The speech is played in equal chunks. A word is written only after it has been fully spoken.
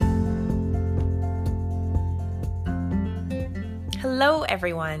Hello,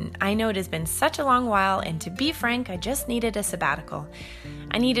 everyone. I know it has been such a long while, and to be frank, I just needed a sabbatical.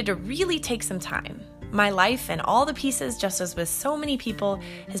 I needed to really take some time. My life and all the pieces, just as with so many people,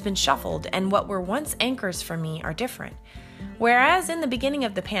 has been shuffled, and what were once anchors for me are different. Whereas in the beginning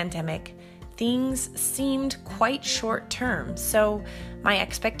of the pandemic, things seemed quite short-term, so my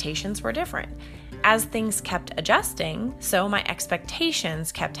expectations were different. As things kept adjusting, so my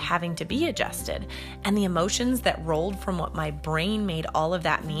expectations kept having to be adjusted, and the emotions that rolled from what my brain made all of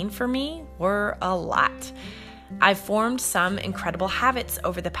that mean for me were a lot. I've formed some incredible habits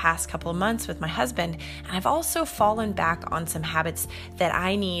over the past couple of months with my husband, and I've also fallen back on some habits that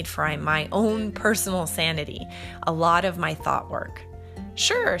I need for my own personal sanity, a lot of my thought work.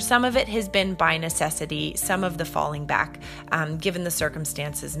 Sure, some of it has been by necessity, some of the falling back, given the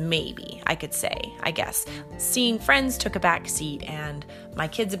circumstances, maybe, I could say, I guess. Seeing friends took a back seat, and my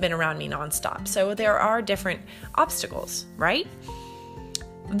kids have been around me nonstop, so there are different obstacles, right?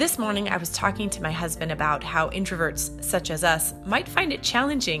 This morning, I was talking to my husband about how introverts such as us might find it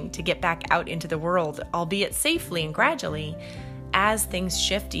challenging to get back out into the world, albeit safely and gradually, as things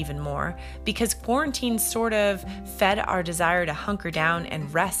shift even more, because quarantine sort of fed our desire to hunker down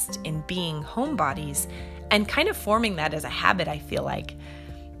and rest in being homebodies, and kind of forming that as a habit, I feel like.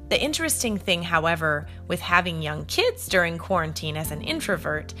 The interesting thing, however, with having young kids during quarantine as an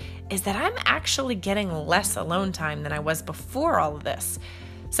introvert is that I'm actually getting less alone time than I was before all of this.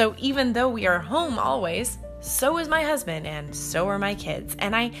 So even though we are home always, so is my husband and so are my kids.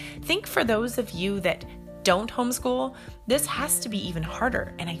 And I think for those of you that don't homeschool, this has to be even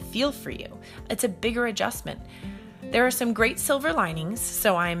harder, and I feel for you. It's a bigger adjustment. There are some great silver linings,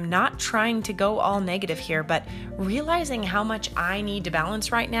 so I'm not trying to go all negative here, but realizing how much I need to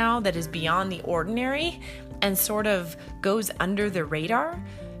balance right now that is beyond the ordinary and sort of goes under the radar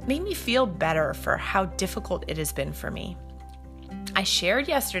made me feel better for how difficult it has been for me. I shared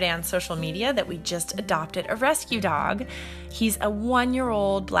yesterday on social media that we just adopted a rescue dog. He's a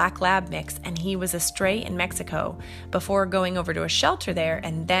 1-year-old black lab mix, and he was a stray in Mexico before going over to a shelter there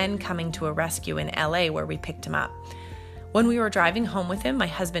and then coming to a rescue in LA where we picked him up. When we were driving home with him, my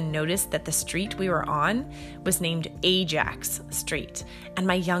husband noticed that the street we were on was named Ajax Street, and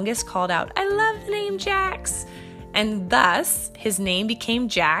my youngest called out, "I love the name Jax!" And thus, his name became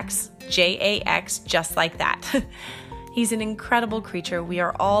Jax, Jax, just like that. He's an incredible creature. We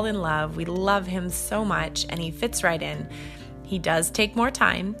are all in love. We love him so much, and he fits right in. He does take more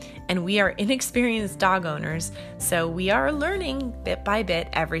time, and we are inexperienced dog owners, so we are learning bit by bit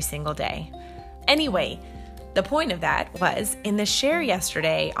every single day. Anyway, the point of that was, in the share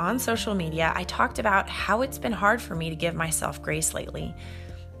yesterday on social media, I talked about how it's been hard for me to give myself grace lately.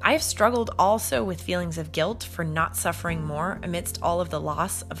 I have struggled also with feelings of guilt for not suffering more amidst all of the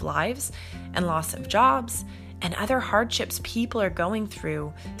loss of lives and loss of jobs and other hardships people are going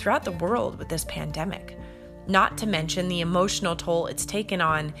throughout the world with this pandemic. Not to mention the emotional toll it's taken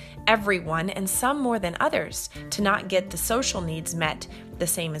on everyone, and some more than others, to not get the social needs met the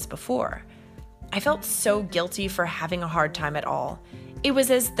same as before. I felt so guilty for having a hard time at all. It was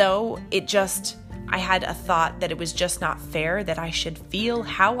as though I had a thought that it was just not fair that I should feel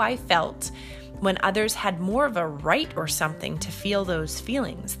how I felt when others had more of a right or something to feel those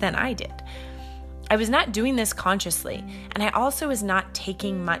feelings than I did. I was not doing this consciously, and I also was not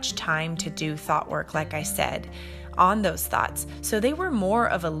taking much time to do thought work, like I said, on those thoughts. So they were more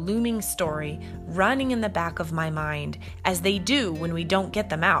of a looming story running in the back of my mind, as they do when we don't get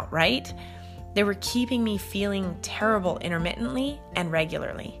them out, right? They were keeping me feeling terrible intermittently and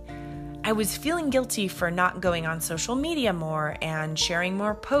regularly. I was feeling guilty for not going on social media more and sharing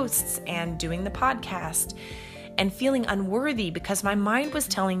more posts and doing the podcast, and feeling unworthy because my mind was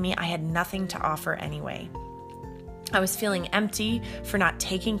telling me I had nothing to offer anyway. I was feeling empty for not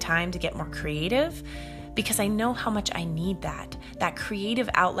taking time to get more creative because I know how much I need that. That creative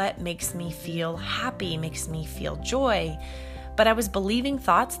outlet makes me feel happy, makes me feel joy, but I was believing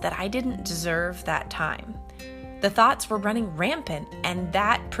thoughts that I didn't deserve that time. The thoughts were running rampant, and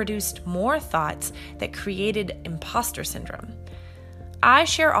that produced more thoughts that created imposter syndrome. I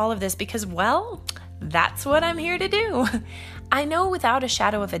share all of this because, well, that's what I'm here to do. I know without a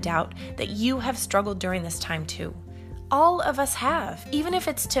shadow of a doubt that you have struggled during this time too. All of us have, even if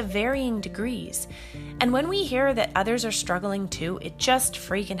it's to varying degrees. And when we hear that others are struggling too, it just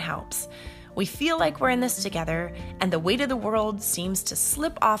freaking helps. We feel like we're in this together, and the weight of the world seems to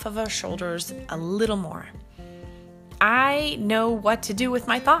slip off of our shoulders a little more. I know what to do with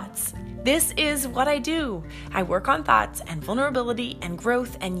my thoughts. This is what I do. I work on thoughts and vulnerability and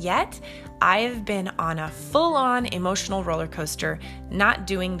growth, and yet I've been on a full-on emotional roller coaster, not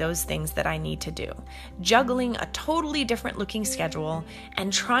doing those things that I need to do, juggling a totally different looking schedule,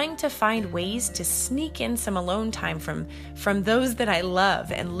 and trying to find ways to sneak in some alone time from those that I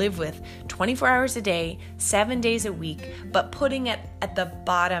love and live with 24 hours a day, 7 days a week, but putting it at the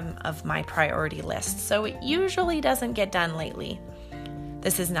bottom of my priority list. So it usually doesn't get done lately.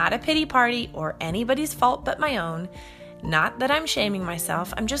 This is not a pity party or anybody's fault but my own. Not that I'm shaming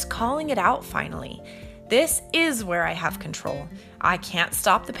myself, I'm just calling it out finally. This is where I have control. I can't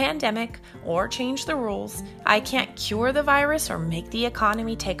stop the pandemic or change the rules. I can't cure the virus or make the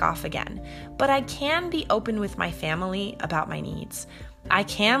economy take off again. But I can be open with my family about my needs. I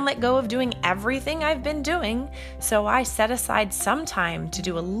can let go of doing everything I've been doing, so I set aside some time to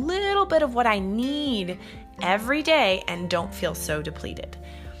do a little bit of what I need every day and don't feel so depleted.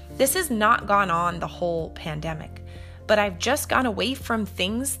 This has not gone on the whole pandemic, but I've just gone away from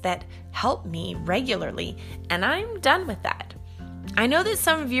things that help me regularly, and I'm done with that. I know that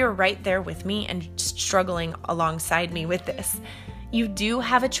some of you are right there with me and struggling alongside me with this. You do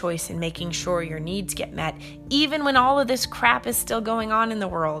have a choice in making sure your needs get met, even when all of this crap is still going on in the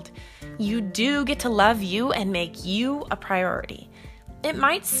world. You do get to love you and make you a priority. It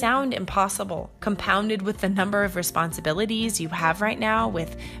might sound impossible, compounded with the number of responsibilities you have right now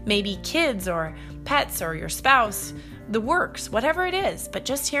with maybe kids or pets or your spouse, the works, whatever it is, but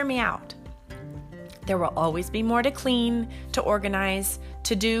just hear me out. There will always be more to clean, to organize,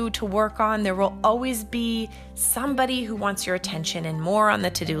 to do, to work on. There will always be somebody who wants your attention and more on the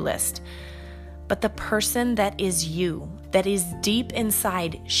to-do list. But the person that is you, that is deep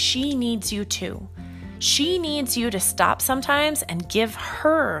inside, she needs you too. She needs you to stop sometimes and give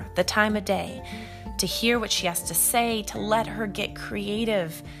her the time of day, to hear what she has to say, to let her get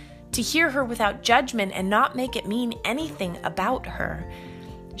creative, to hear her without judgment and not make it mean anything about her.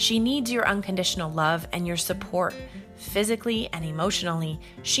 She needs your unconditional love and your support, physically and emotionally.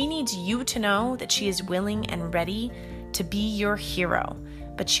 She needs you to know that she is willing and ready to be your hero,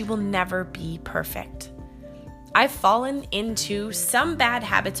 but she will never be perfect. I've fallen into some bad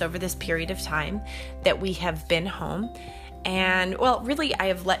habits over this period of time that we have been home. And well, really, I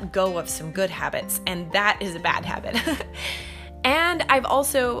have let go of some good habits, and that is a bad habit. And I've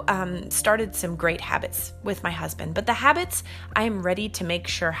also started some great habits with my husband. But the habits I am ready to make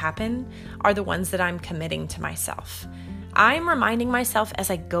sure happen are the ones that I'm committing to myself. I'm reminding myself as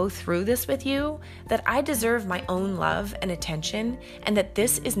I go through this with you that I deserve my own love and attention, and that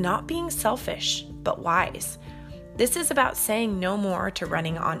this is not being selfish, but wise. This is about saying no more to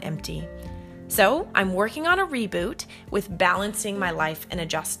running on empty. So I'm working on a reboot with balancing my life and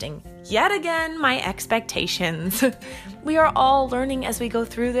adjusting, yet again, my expectations. We are all learning as we go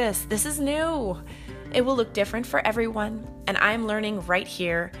through this. This is new. It will look different for everyone, and I'm learning right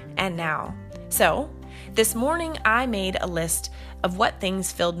here and now. So this morning, I made a list of what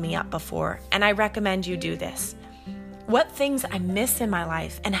things filled me up before, and I recommend you do this. What things I miss in my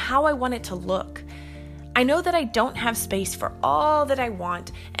life and how I want it to look. I know that I don't have space for all that I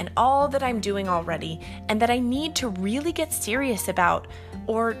want and all that I'm doing already, and that I need to really get serious about,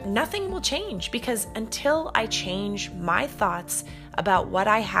 or nothing will change, because until I change my thoughts about what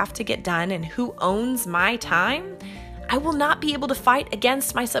I have to get done and who owns my time, I will not be able to fight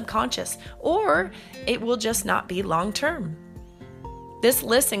against my subconscious, or it will just not be long term. This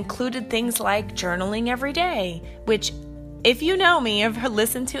list included things like journaling every day, which, if you know me, or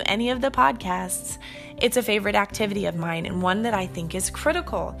listened to any of the podcasts, it's a favorite activity of mine, and one that I think is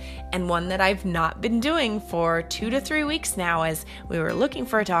critical, and one that I've not been doing for 2 to 3 weeks now, as we were looking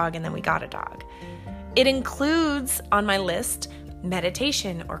for a dog and then we got a dog. It includes on my list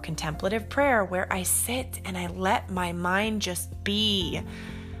meditation or contemplative prayer, where I sit and I let my mind just be.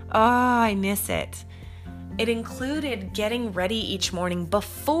 Oh, I miss it. It included getting ready each morning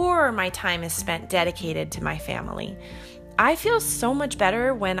before my time is spent dedicated to my family. I feel so much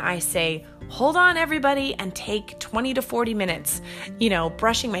better when I say, hold on everybody, and take 20 to 40 minutes,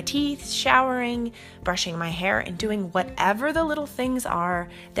 brushing my teeth, showering, brushing my hair, and doing whatever the little things are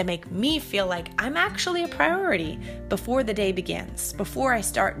that make me feel like I'm actually a priority before the day begins, before I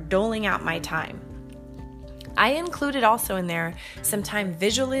start doling out my time. I included also in there some time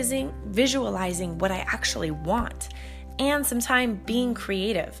visualizing what I actually want, and some time being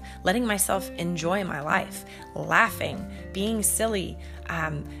creative, letting myself enjoy my life, laughing, being silly,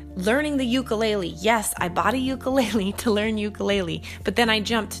 learning the ukulele. Yes, I bought a ukulele to learn ukulele, but then I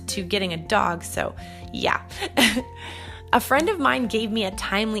jumped to getting a dog, so yeah. A friend of mine gave me a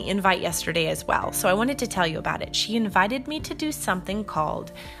timely invite yesterday as well, so I wanted to tell you about it. She invited me to do something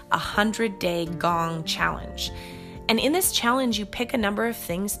called a 100-day gong challenge. And in this challenge, you pick a number of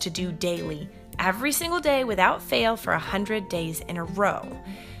things to do daily, every single day without fail for 100 days in a row.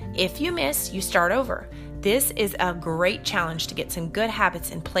 If you miss, you start over. This is a great challenge to get some good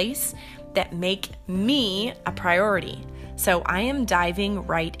habits in place that make me a priority. So I am diving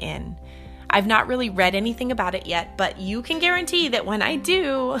right in. I've not really read anything about it yet, but you can guarantee that when I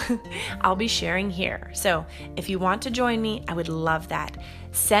do, I'll be sharing here. So if you want to join me, I would love that.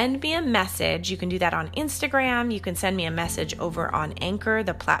 Send me a message. You can do that on Instagram. You can send me a message over on Anchor,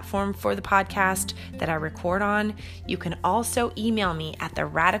 the platform for the podcast that I record on. You can also email me at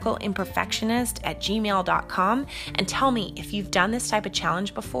theradicalimperfectionist@gmail.com and tell me if you've done this type of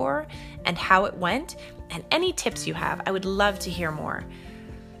challenge before and how it went and any tips you have. I would love to hear more.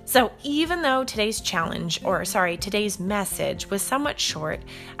 So even though today's message was somewhat short,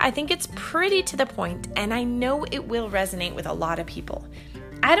 I think it's pretty to the point, and I know it will resonate with a lot of people.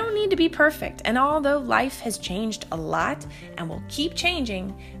 I don't need to be perfect, and although life has changed a lot and will keep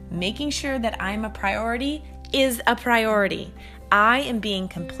changing, making sure that I'm a priority is a priority. I am being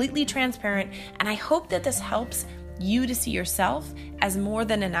completely transparent, and I hope that this helps you to see yourself as more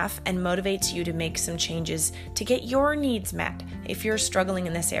than enough and motivates you to make some changes to get your needs met if you're struggling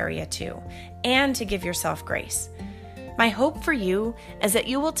in this area too, and to give yourself grace. My hope for you is that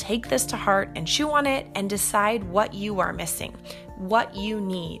you will take this to heart and chew on it and decide what you are missing, what you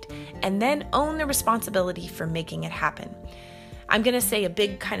need, and then own the responsibility for making it happen. I'm going to say a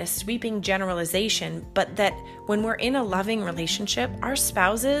big kind of sweeping generalization, but that when we're in a loving relationship, our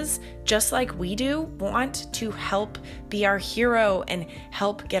spouses, just like we do, want to help be our hero and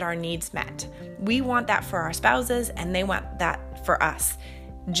help get our needs met. We want that for our spouses, and they want that for us.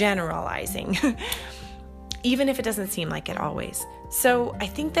 Generalizing, even if it doesn't seem like it always. So I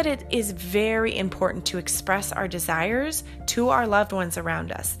think that it is very important to express our desires to our loved ones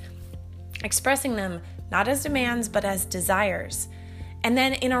around us, expressing them not as demands, but as desires. And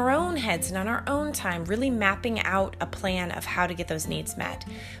then in our own heads and on our own time, really mapping out a plan of how to get those needs met.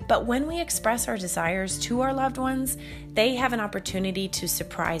 But when we express our desires to our loved ones, they have an opportunity to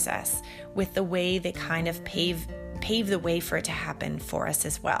surprise us with the way they kind of pave the way for it to happen for us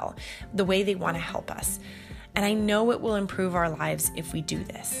as well, the way they want to help us. And I know it will improve our lives if we do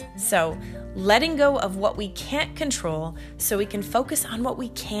this. So letting go of what we can't control so we can focus on what we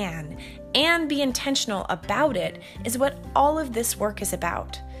can and be intentional about it is what all of this work is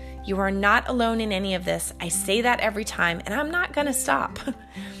about. You are not alone in any of this. I say that every time, and I'm not going to stop.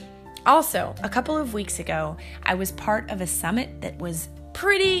 Also, a couple of weeks ago, I was part of a summit that was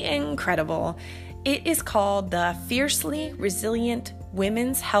pretty incredible. It is called the Fiercely Resilient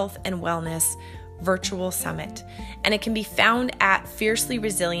Women's Health and Wellness Virtual Summit, and it can be found at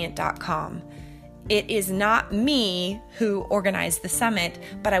fiercelyresilient.com. It is not me who organized the summit,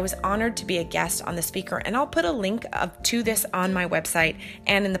 but I was honored to be a guest on the speaker, and I'll put a link to this on my website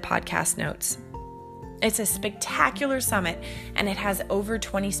and in the podcast notes. It's a spectacular summit, and it has over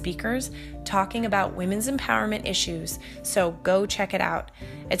 20 speakers talking about women's empowerment issues, so go check it out.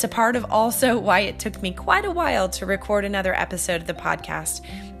 It's a part of also why it took me quite a while to record another episode of the podcast,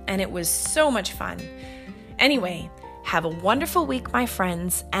 and it was so much fun. Anyway, have a wonderful week, my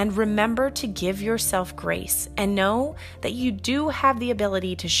friends, and remember to give yourself grace and know that you do have the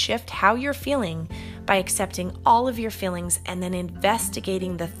ability to shift how you're feeling by accepting all of your feelings and then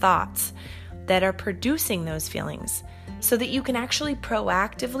investigating the thoughts that are producing those feelings so that you can actually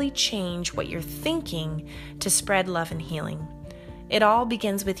proactively change what you're thinking to spread love and healing. It all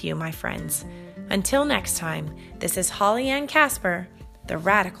begins with you, my friends. Until next time, this is Holly Ann Casper, the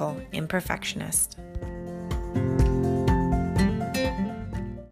Radical Imperfectionist.